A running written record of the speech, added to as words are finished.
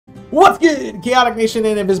What's good, Chaotic Nation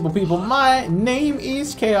and Invisible People? My name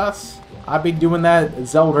is Chaos. I be doing that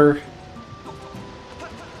Zelda.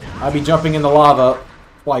 I be jumping in the lava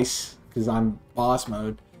twice because I'm boss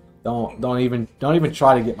mode. Don't even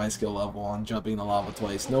try to get my skill level on jumping in the lava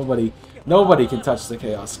twice. Nobody can touch the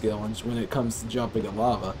Chaos skill when it comes to jumping in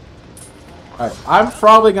lava. Alright, I'm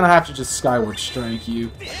probably gonna have to just Skyward Strike you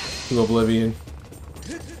to oblivion.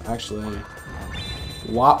 Actually,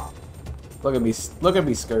 whop. Look at me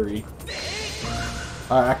scurry.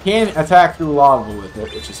 Alright, I can attack through lava with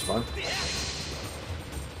it, which is fun.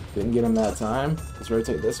 Didn't get him that time. Let's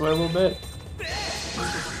rotate this way a little bit.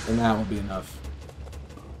 And that will be enough.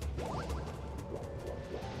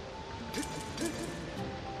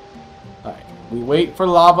 Alright, we wait for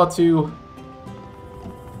lava to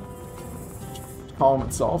calm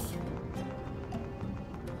itself.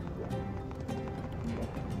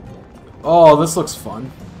 Oh, this looks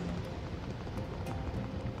fun.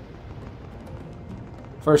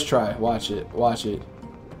 First try. Watch it. Watch it.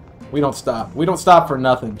 We don't stop. We don't stop for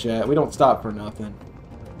nothing, chat. We don't stop for nothing.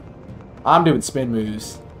 I'm doing spin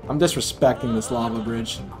moves. I'm disrespecting this lava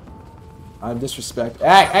bridge. I'm disrespecting.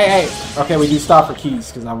 Hey! Okay, we do stop for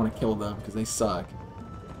keys because I want to kill them because they suck.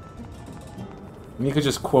 Mika's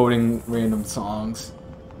just quoting random songs.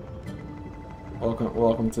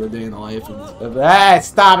 Welcome to a day in the life of... Hey,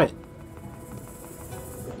 stop it!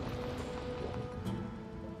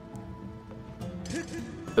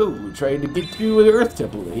 Ooh, trying to get through the Earth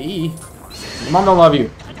Temple, eh? Mom don't love you.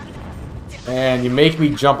 And you make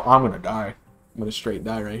me jump. I'm gonna die. I'm gonna straight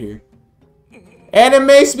die right here. And it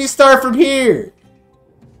makes me start from here!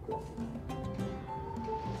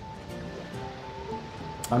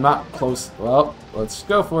 I'm not close. Well, let's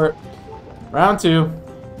go for it. Round 2.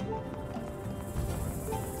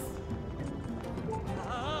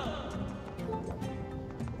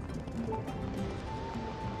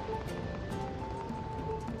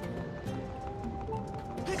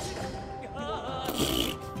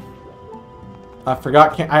 I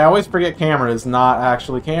forgot. I always forget camera is not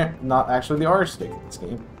actually the R stick in this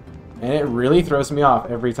game, and it really throws me off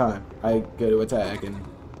every time I go to attack, and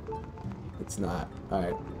it's not. All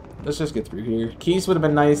right, let's just get through here. Keys would have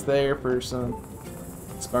been nice there for some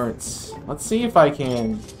spurts. Let's see if I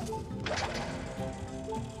can.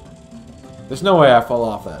 There's no way I fall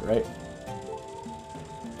off that, right?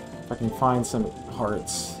 If I can find some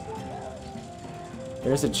hearts.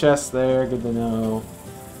 There's a chest there. Good to know.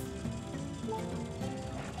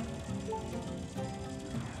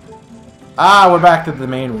 Ah, we're back to the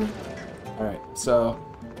main room. Alright, so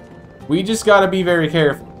we just gotta be very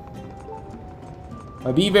careful.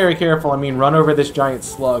 By be very careful, I mean run over this giant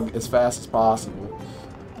slug as fast as possible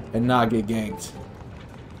and not get ganked.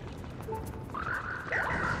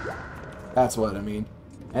 That's what I mean.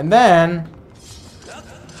 And then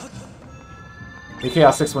the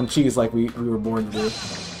Chaos 6-1 cheese like we were born to do.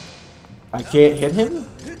 I can't hit him?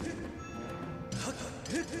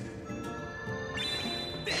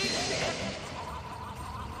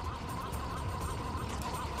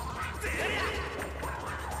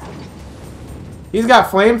 He's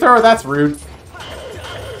got flamethrower? That's rude.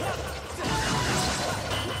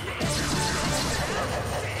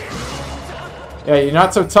 Yeah, you're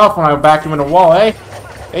not so tough when I back him in a wall, eh?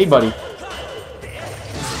 Hey, buddy.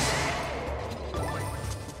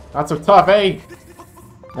 Not so tough, eh?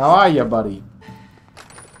 How are you, buddy?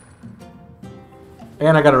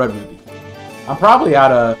 And I got a red ruby. I'm probably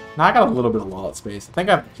out of... Nah, I got a little bit of wallet space. I think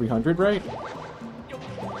I have 300, right?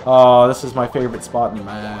 Oh, this is my favorite spot in the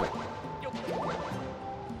map.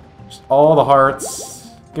 All the hearts.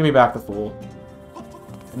 Give me back the full.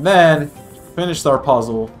 And then, finish our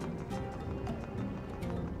puzzle.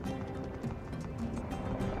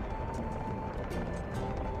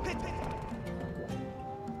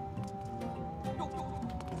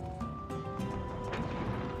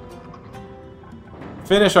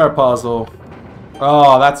 Finish our puzzle.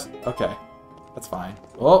 Oh, that's... Okay. That's fine.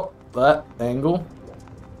 Oh, that angle.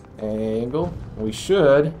 Angle. We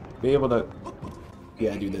should be able to...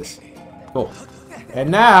 Yeah, do this. Cool. And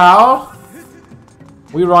now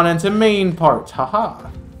we run into main part. Haha.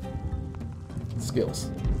 Skills.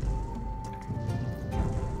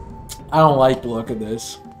 I don't like the look of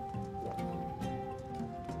this.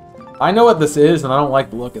 I know what this is, and I don't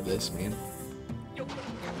like the look of this, man.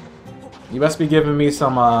 You must be giving me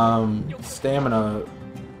some stamina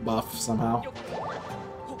buff somehow.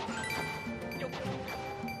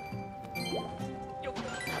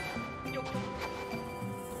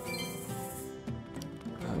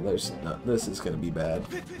 This is gonna be bad.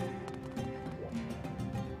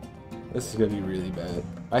 This is gonna be really bad.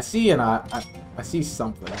 I see I see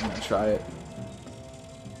something. I'm gonna try it.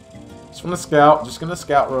 Just gonna scout. Just gonna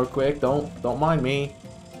scout real quick. Don't mind me.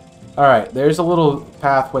 All right. There's a little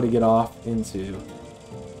pathway to get off into.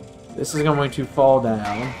 This is going to fall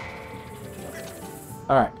down.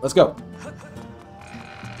 All right. Let's go.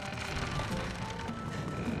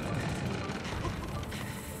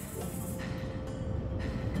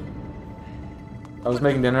 I was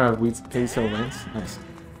making dinner of wheat queso wings. Nice.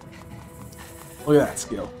 Look at that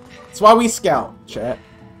skill. That's why we scout, chat.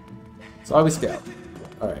 That's why we scout.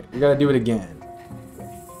 Alright, we gotta do it again.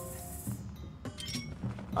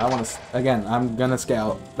 I wanna... Again, I'm gonna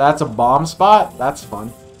scout. That's a bomb spot? That's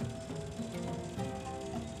fun.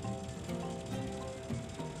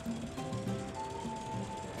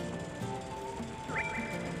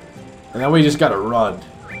 And then we just gotta run.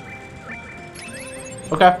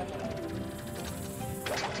 Okay.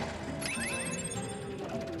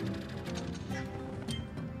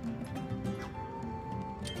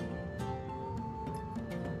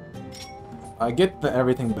 I get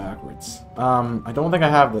everything backwards. I don't think I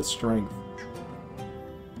have the strength.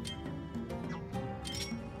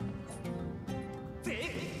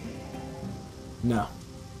 No.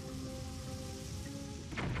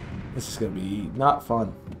 This is gonna be not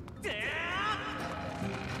fun.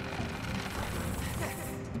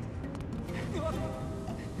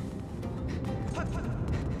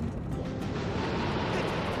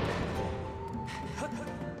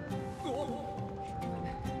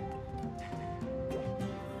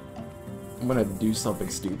 I'm gonna do something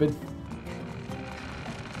stupid.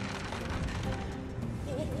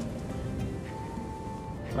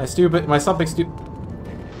 My something stupid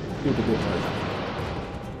didn't work.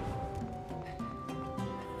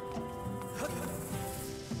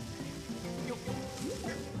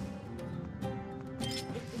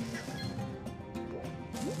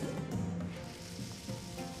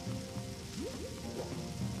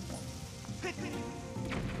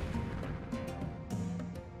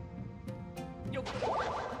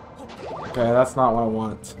 Okay, that's not what I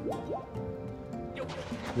want.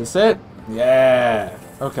 This it? Yeah.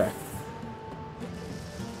 Okay.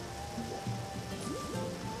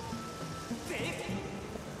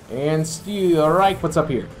 And steal. Alright, what's up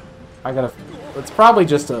here? I gotta... It's probably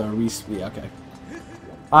just a yeah, okay.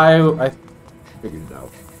 I figured it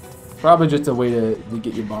out. Probably just a way to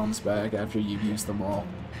get your bombs back after you've used them all.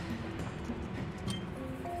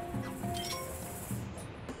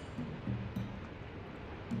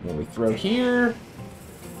 Then we throw here.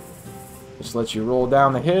 Just let you roll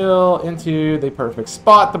down the hill into the perfect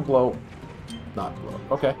spot to blow. Not blow.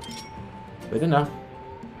 Okay. They didn't know.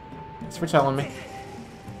 Thanks for telling me.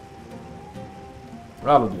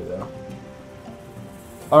 That'll do though.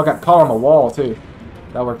 Oh, I got caught on the wall too.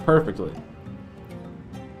 That worked perfectly.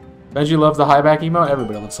 Benji loves the high back emote.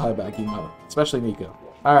 Everybody loves high back emote, especially Nico.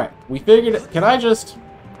 All right, we figured it. Can I just?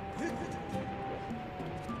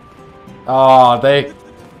 Oh, they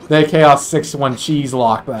Chaos 6-1 cheese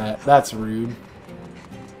lock that. That's rude.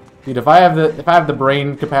 Dude, if I have the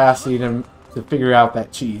brain capacity to figure out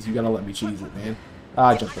that cheese, you gotta let me cheese it, man.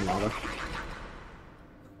 I jumped in lava.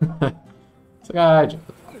 It's like I jumped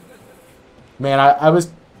in lava.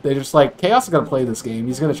 Man, they're just like, Chaos is gonna play this game.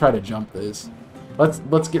 He's gonna try to jump this.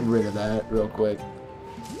 Let's get rid of that real quick.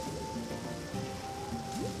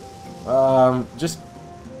 Just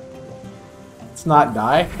let's not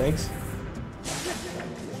die, thanks.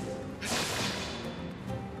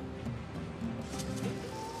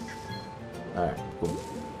 Alright, cool.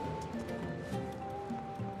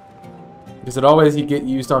 Because it always you get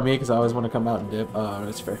used on me because I always want to come out and dip. Oh,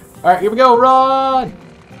 that's fair. Alright, here we go, run!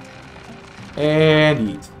 And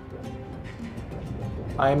eat.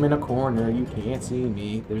 I'm in a corner, you can't see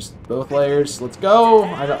me. There's both layers. Let's go!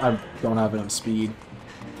 I don't have enough speed.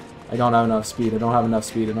 I don't have enough speed. I don't have enough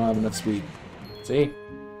speed. I don't have enough speed. See?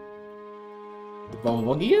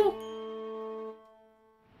 Bubble gear?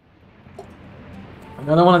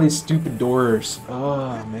 Another one of these stupid doors.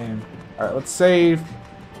 Oh, man. Alright, let's save.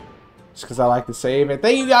 Just because I like to save. And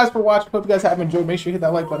thank you guys for watching. Hope you guys have enjoyed. Make sure you hit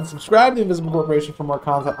that like button. Subscribe to Invisible Corporation for more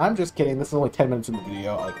content. I'm just kidding. This is only 10 minutes in the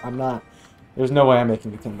video. Like, I'm not... There's no way I'm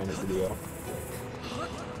making a 10-minute video.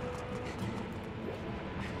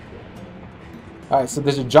 Alright, so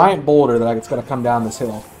there's a giant boulder that's going to come down this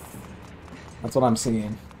hill. That's what I'm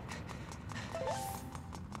seeing.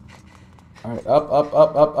 Alright,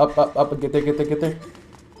 up, get there.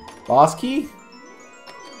 Boss key?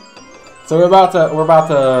 So we're about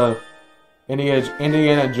to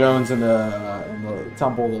Indiana Jones in the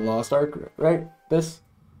Temple of the Lost Ark, right? This?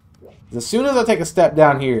 As soon as I take a step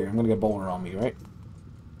down here, I'm gonna get boulder on me, right?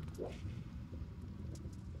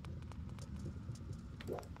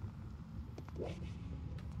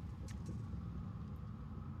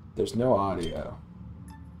 There's no audio.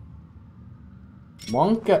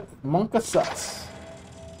 Monka sus.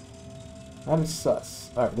 That is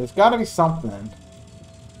sus. Alright, there's gotta be something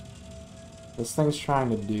this thing's trying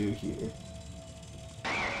to do here.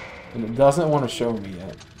 And it doesn't want to show me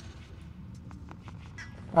yet.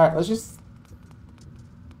 Alright, let's just...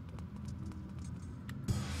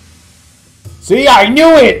 See, I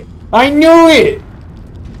knew it! I knew it!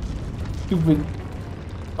 Stupid...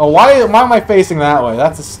 Oh, why am I facing that way?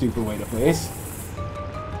 That's a stupid way to face.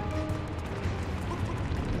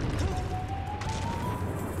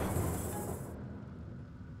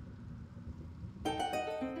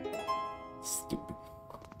 Stupid.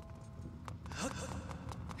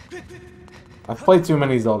 I've played too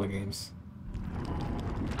many Zelda games.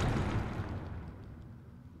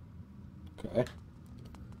 Okay.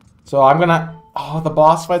 So I'm gonna... Oh, the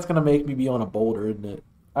boss fight's gonna make me be on a boulder, isn't it?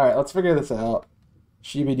 Alright, let's figure this out.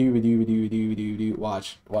 Shooby-dooby-dooby-dooby-dooby-doo.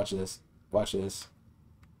 Watch this. Watch this.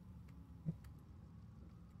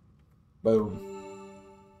 Boom.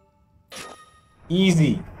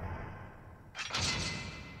 Easy.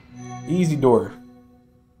 Easy door.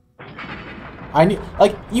 I need,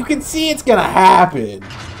 like, you can see it's gonna happen.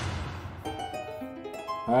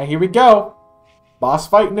 Alright, here we go. Boss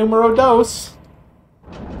fight numero dos.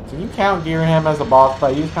 Can you count Girahim as a boss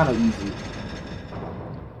fight? He's kind of easy.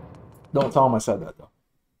 Don't tell him I said that though.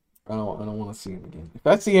 I don't want to see him again. If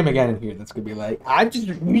I see him again in here, that's gonna be like,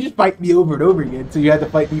 you just fight me over and over again, so you have to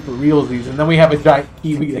fight me for realsies, and then we have a giant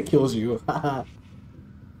kiwi that kills you. I'm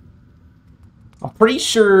pretty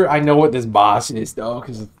sure I know what this boss is though,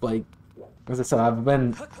 because like, as I said, I've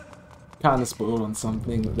been kind of spoiled on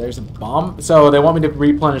something. There's a bomb, so they want me to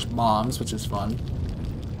replenish bombs, which is fun.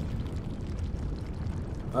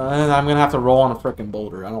 And I'm gonna have to roll on a frickin'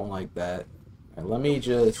 boulder. I don't like that. Right, let me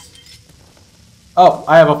just... Oh,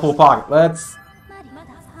 I have a full pocket. Let's...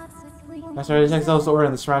 I started to detect Zelda's aura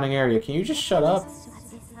in the surrounding area. Can you just shut up?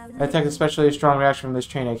 I detect especially a strong reaction from this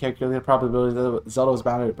chain. I calculate the probability that Zelda was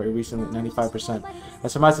bounded by recently at 95%. I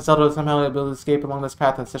surmise that Zelda will somehow be able to escape along this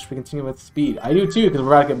path and such we continue with speed. I do too, because we're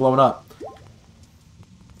about to get blown up.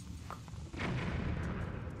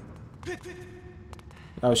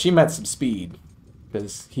 Oh, she meant some speed.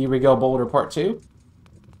 Because here we go, Boulder Part 2.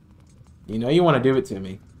 You know you want to do it to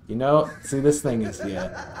me. You know, see this thing is,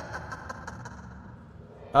 yeah.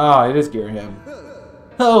 Oh, it is Girahim.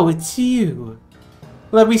 Oh, it's you.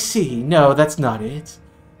 Let me see. No, that's not it.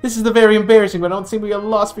 This is very embarrassing, but I don't seem to be a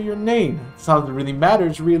loss for your name. It's not that really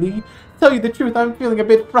matters, really. To tell you the truth, I'm feeling a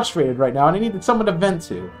bit frustrated right now, and I needed someone to vent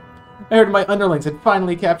to. I heard my underlings had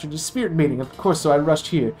finally captured a spirit meeting, of course, so I rushed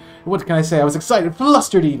here. What can I say? I was excited,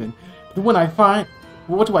 flustered even. But when I find...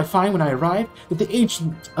 What do I find when I arrive? That the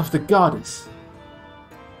ancient of the goddess...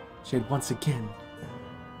 She had once again...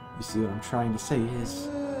 You see what I'm trying to say is...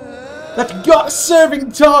 That god-serving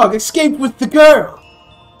dog escaped with the girl!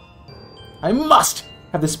 I must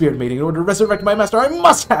have the spirit meeting in order to resurrect my master. I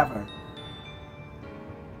must have her!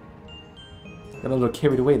 Got a little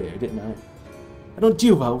carried away there, didn't I? I don't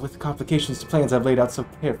deal well with complications to plans I've laid out so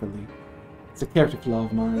carefully. It's a character flaw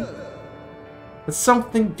of mine. But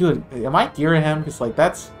something good. Am I Girahim? Because, like,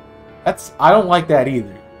 that's... I don't like that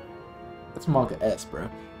either. That's Monka S, bro.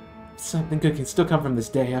 Something good can still come from this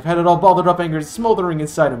day. I've had it all balled up, anger smoldering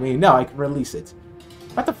inside of me. Now I can release it.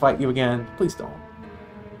 I have to fight you again. Please don't.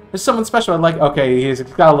 There's someone special I'd like... Okay, he's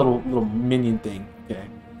got a little minion thing. Okay.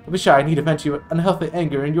 Don't be shy. I need to vent your unhealthy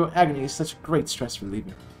anger, and your agony is such a great stress reliever.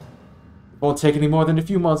 It won't take any more than a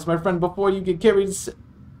few months, my friend, before you get carried...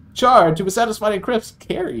 Charred to a satisfying crisp.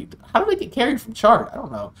 Carried? How do I get carried from charred? I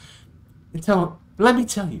don't know. Let me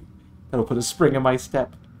tell you. That'll put a spring in my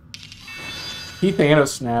step. He Thanos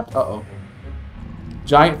snapped. Uh-oh.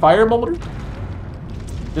 Giant fire boulder?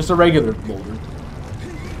 Just a regular boulder.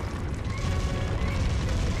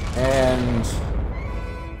 And...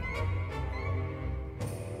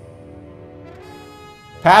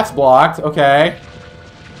 Path's blocked. Okay.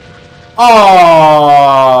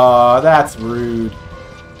 Oh, that's rude.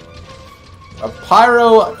 A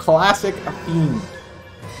Pyro Classic Theme.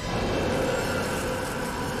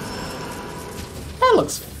 That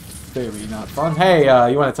looks very not fun. Hey,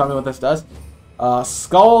 you want to tell me what this does?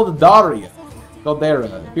 Skulldara.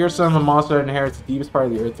 If you're son of a monster that inherits the deepest part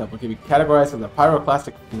of the Earth Temple, it can be categorized as a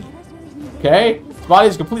Pyroclastic Theme. Okay? Its body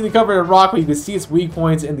is completely covered in rock, but you can see its weak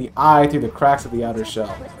points in the eye through the cracks of the outer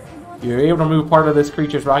shell. If you're able to remove part of this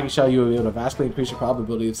creature's rocky shell, you will be able to vastly increase your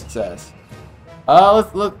probability of success.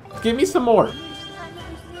 Give me some more.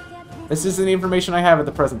 This isn't the information I have at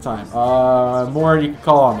the present time. More you can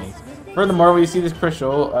call on me. Furthermore, when you see this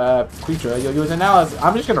creature, you'll use analysis.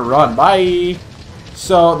 I'm just gonna run. Bye.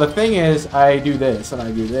 So the thing is, I do this, and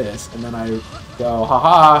I do this, and then I go,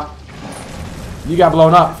 haha, you got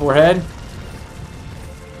blown up, forehead.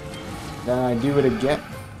 Then I do it again.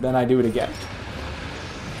 Then I do it again.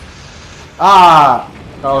 Ah!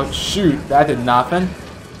 Oh, shoot. That did nothing.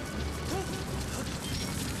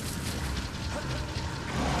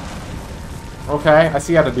 Okay, I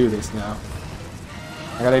see how to do this now.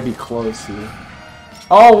 I gotta be close here.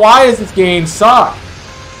 Oh, why does this game suck?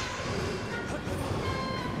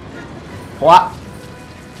 What?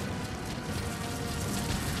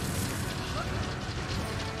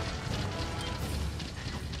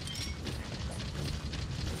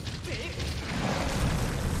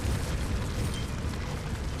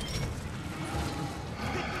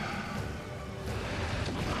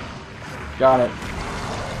 Got it.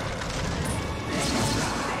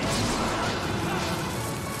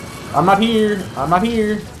 I'm not here. I'm not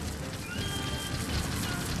here.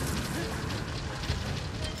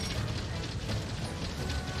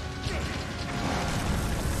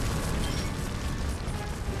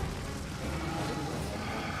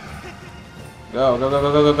 Go, go, go,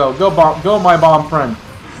 go, go, go, go. Go, bomb. Go, my bomb friend.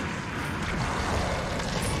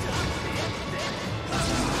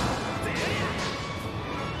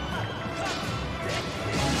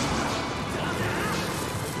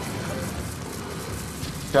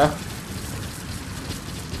 Okay.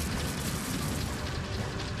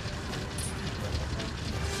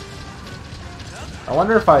 I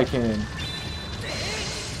wonder if I can...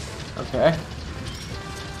 Okay.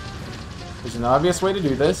 There's an obvious way to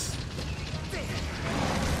do this.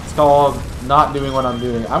 It's called not doing what I'm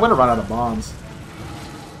doing. I'm gonna run out of bombs.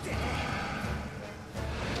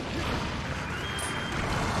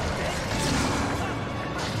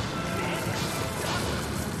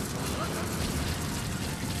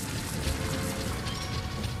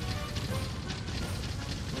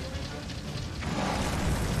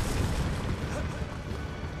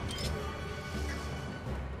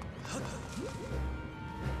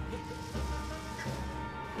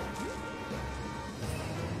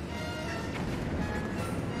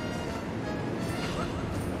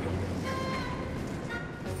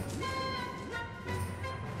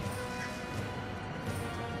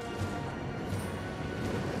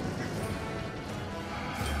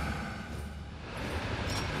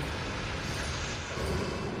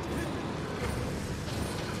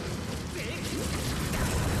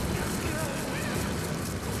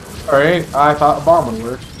 Alright, I thought a bomb would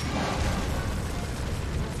work.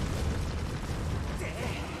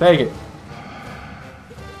 Take it.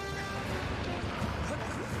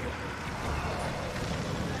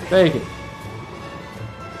 Take it.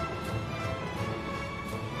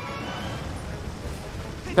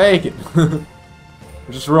 Take it. We're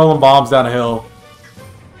just rolling bombs down a hill.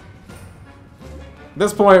 At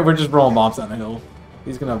this point, we're just rolling bombs down a hill.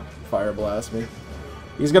 He's gonna fire blast me.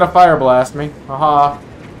 He's gonna fire blast me. Haha.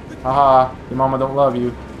 Haha. Your mama don't love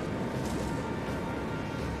you.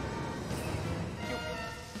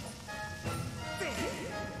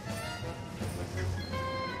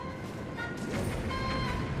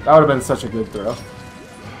 That would have been such a good throw.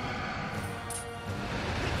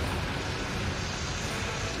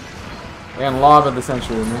 And lava the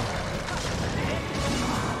century in me.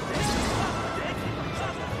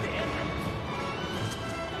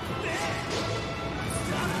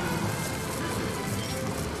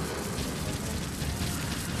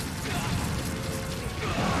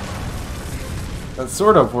 That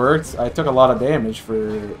sort of worked. I took a lot of damage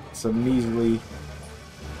for some measly...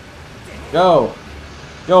 Go!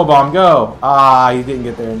 Go, bomb, go! Ah, you didn't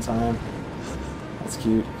get there in time. That's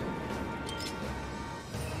cute.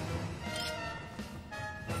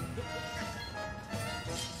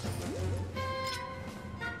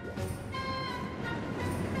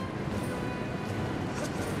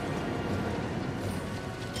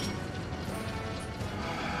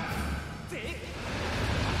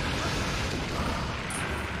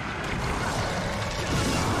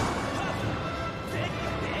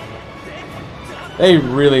 They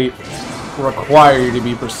really require you to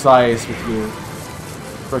be precise with your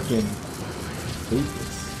frickin'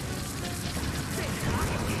 weakness.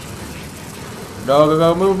 Go, go,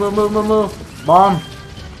 go, move, move, move, move, move. Bomb.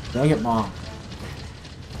 Dang it, Mom.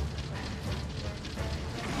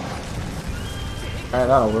 Alright,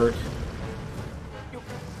 that'll work.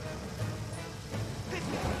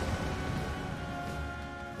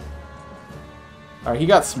 Alright, he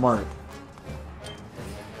got smart.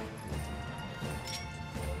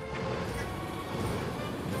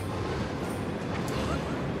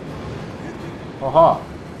 Aha.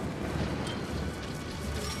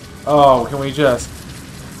 Oh, can we just...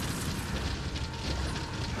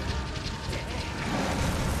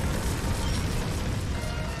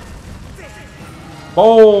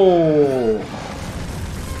 Oh!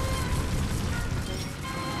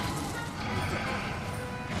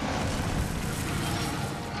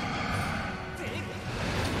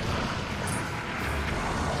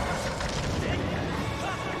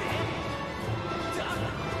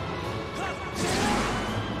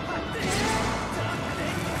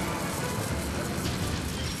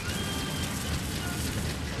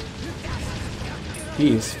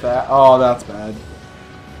 He's fat. Oh, that's bad.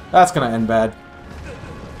 That's gonna end bad.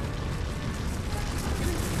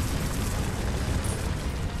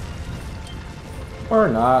 Or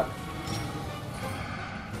not.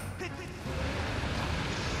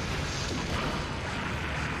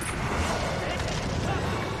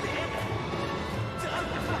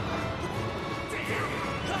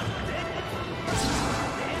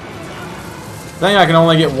 I think I can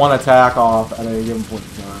only get one attack off at a given point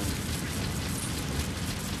in time.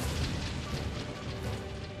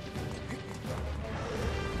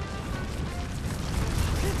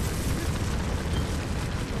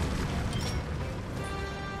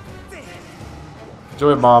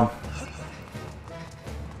 Enjoy it, Mom.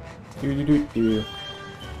 Do.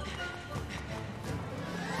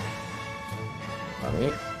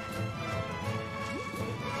 Alright.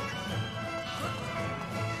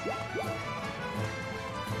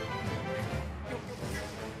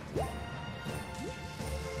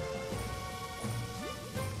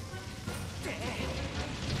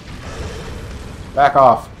 Back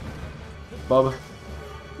off, Bubba.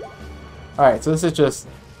 Alright, so this is just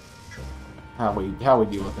how we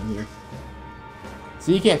deal with him here.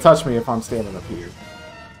 So you can't touch me if I'm standing up here.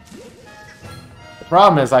 The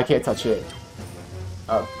problem is I can't touch it.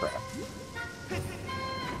 Oh crap.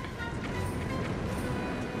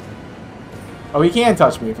 Oh, he can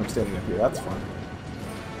touch me if I'm standing up here. That's fun.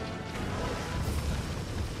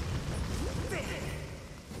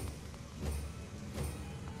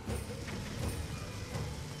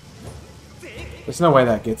 There's no way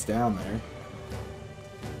that gets down there.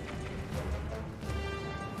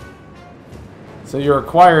 So you're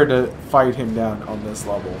required to fight him down on this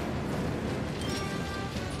level.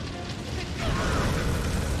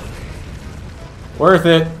 Worth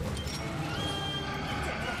it.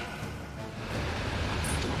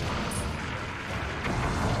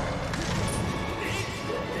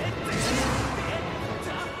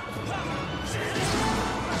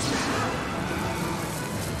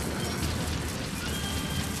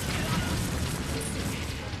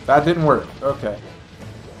 That didn't work. Okay.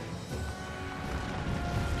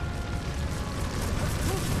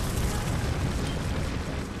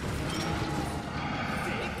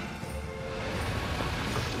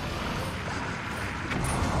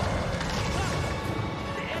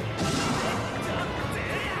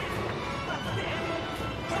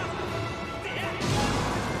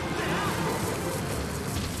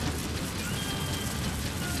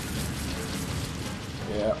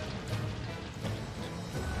 Yeah.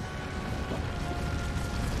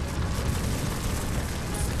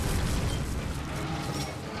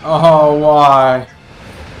 Oh, why?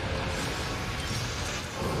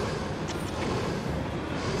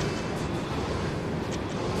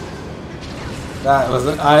 That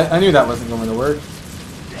wasn't... I knew that wasn't going to work.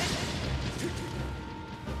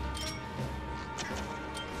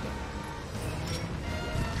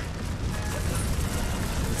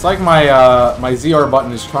 It's like my my ZR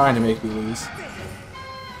button is trying to make me lose.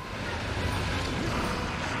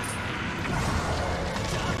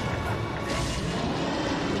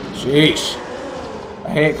 Sheesh. I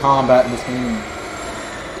hate combat in this game.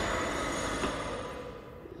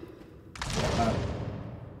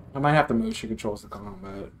 I might have to motion controls the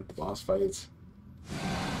combat with the boss fights.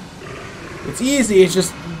 It's easy, it's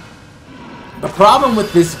just... The problem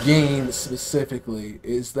with this game specifically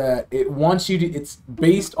is that it wants you to... It's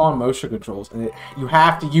based on motion controls, and you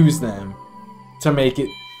have to use them to make it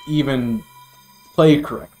even play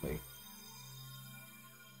correctly.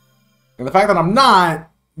 And the fact that I'm not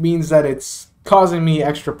means that it's causing me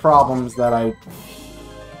extra problems that I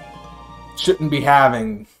shouldn't be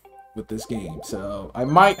having with this game. So I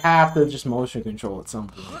might have to just motion control at some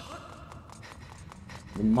point.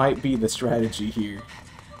 It might be the strategy here.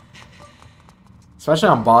 Especially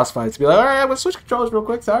on boss fights. Be like, alright, let's switch controls real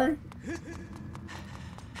quick, sorry.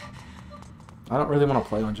 I don't really want to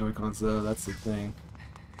play on Joy-Cons though, that's the thing.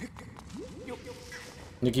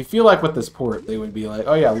 Like, you feel like with this port, they would be like,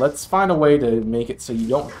 oh yeah, let's find a way to make it so you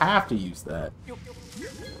don't have to use that.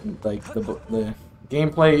 Like, the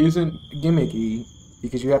gameplay isn't gimmicky,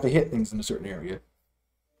 because you have to hit things in a certain area.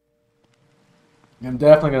 I'm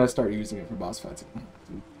definitely going to start using it for boss fights.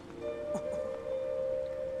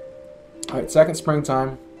 Alright, second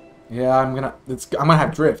springtime. Yeah, I'm gonna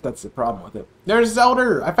have drift. That's the problem with it. There's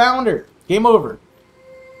Zelda. I found her. Game over.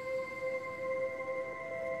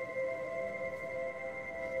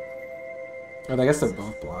 I guess they're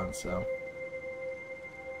both blonde, so.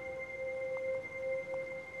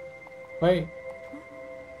 Wait.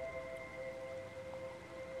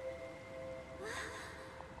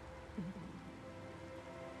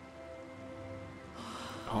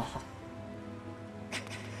 Oh.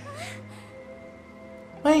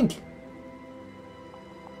 Link!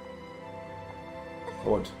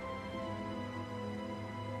 Lord.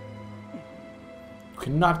 You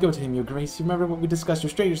cannot go to him, Your Grace. You remember what we discussed.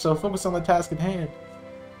 Restrain yourself. Focus on the task at hand.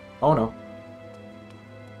 Oh no.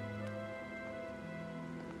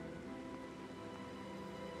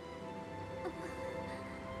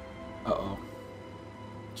 Uh-oh.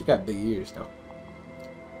 She got big ears, though.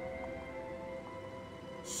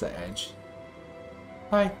 Sag.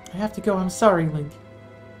 Hi, I have to go. I'm sorry, Link.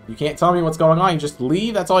 You can't tell me what's going on. You just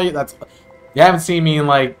leave? That's all you... You haven't seen me in,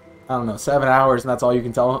 like, I don't know, 7 hours, and that's all you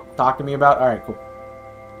can talk to me about? Alright, cool.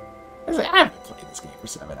 I haven't played this game for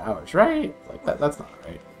 7 hours, right? Like, that's not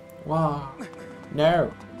right. Wow.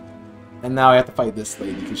 No. And now I have to fight this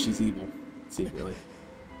lady because she's evil. Secretly.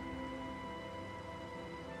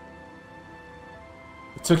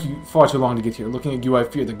 It took you far too long to get here. Looking at you, I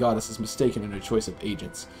fear the goddess is mistaken in her choice of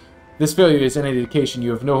agents. This failure is any indication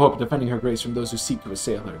you have no hope of defending her grace from those who seek to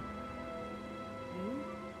assail her.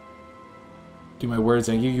 Do my words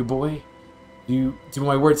anger you, boy? Do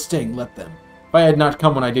my words sting? Let them. If I had not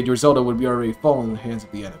come when I did, your Zelda would be already fallen in the hands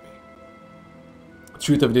of the enemy. The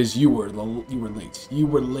truth of it is, you were late. You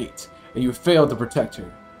were late, and you failed to protect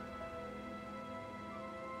her.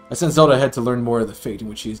 I sent Zelda ahead to learn more of the fate in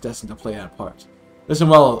which she is destined to play a part. Listen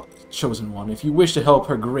well, chosen one. If you wish to help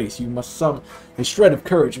her grace, you must summon a shred of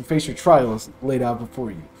courage and face your trials laid out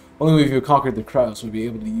before you. Only if you have conquered the trials will be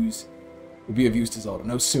able to be of use to Zelda.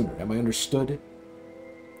 No sooner. Am I understood?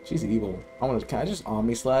 She's evil. Can I just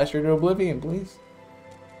Omni slash her to oblivion, please?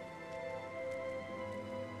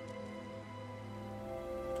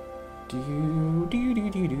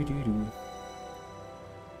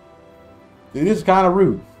 It is kind of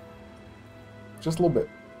rude. Just a little bit.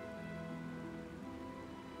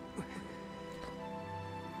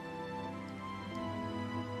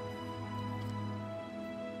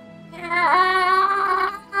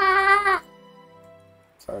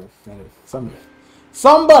 Sorry.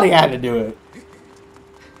 Somebody had to do it.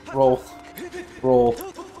 Roll. Roll.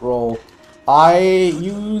 Roll. I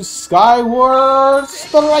use Skyward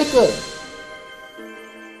Sword.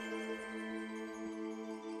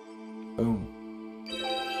 Boom.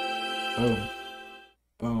 Boom.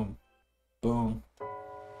 Boom. Boom.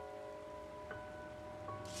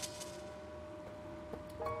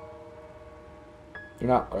 You're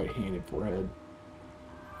not right-handed, forehead.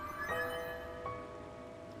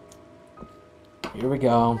 Here we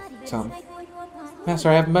go. Master,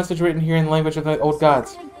 I have a message written here in the language of the old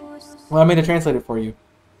gods. Allow me to translate it for you.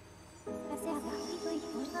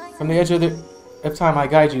 From the edge of time, I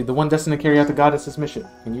guide you, the one destined to carry out the goddess's mission.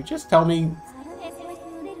 Can you just tell me?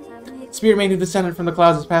 Spirit maiden who descended from the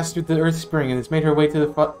clouds has passed through the earth spring and has made her way to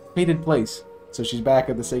the fated place. So she's back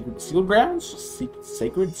at the sacred sealed grounds?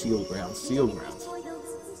 Sacred sealed grounds. Sealed grounds.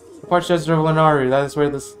 The parched desert of Lenaru, that is where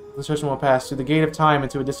this mission will pass through the gate of time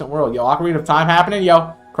into a distant world. Yo, Ocarina of Time happening?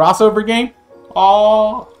 Yo, crossover game?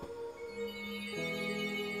 Oh.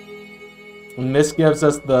 And this gives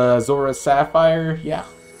us the Zora Sapphire. Yeah.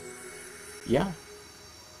 Yeah.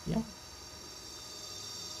 Yeah.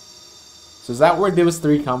 So is that where those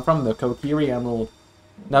three come from? The Kokiri Emerald.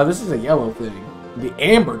 No, this is a yellow thing. The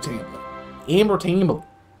Amber Tablet. Amber Tablet.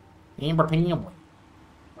 Amber Tablet.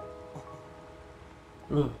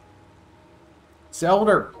 Ugh.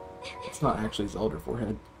 Zelda. It's not actually Zelda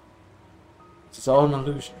forehead. It's all an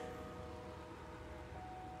illusion.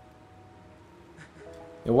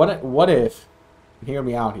 And what if, hear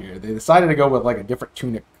me out here, they decided to go with like a different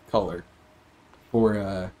tunic color for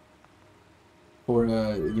you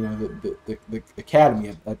know, the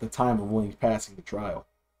academy at the time of Link's passing the trial?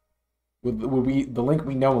 Would the Link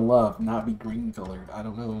we know and love not be green colored? I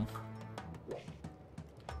don't know.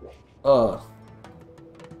 I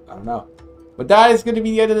don't know. But that is going to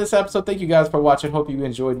be the end of this episode. Thank you guys for watching. Hope you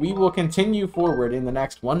enjoyed. We will continue forward in the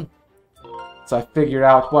next one. So I figured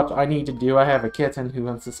out what I need to do. I have a kitten who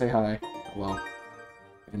wants to say hi. Well,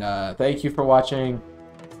 and thank you for watching.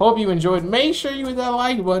 Hope you enjoyed. Make sure you hit that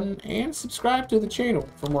like button and subscribe to the channel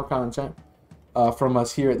for more content from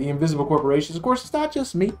us here at the Invisible Corporations. Of course, it's not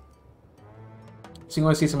just me. So you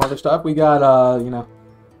want to see some other stuff? We got, you know,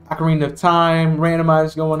 Ocarina of Time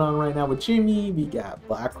randomized going on right now with Jimmy. We got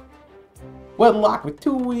Wedlock with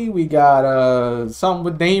Tui. We got some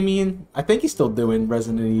with Damien. I think he's still doing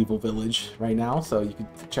Resident Evil Village right now, so you can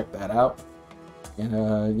check that out.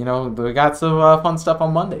 And you know, we got some fun stuff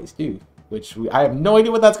on Mondays too, which I have no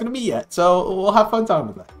idea what that's gonna be yet. So we'll have fun time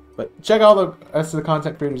with that. But check all the rest of the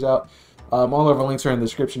content creators out. All of our links are in the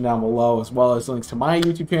description down below, as well as links to my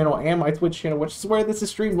YouTube channel and my Twitch channel, which is where this is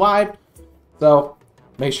streamed live. So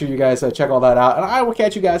make sure you guys check all that out, and I will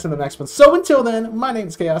catch you guys in the next one. So until then, my name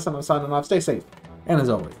is Chaos, and I'm signing off. Stay safe, and as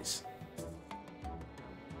always,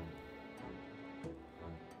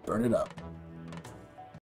 burn it up.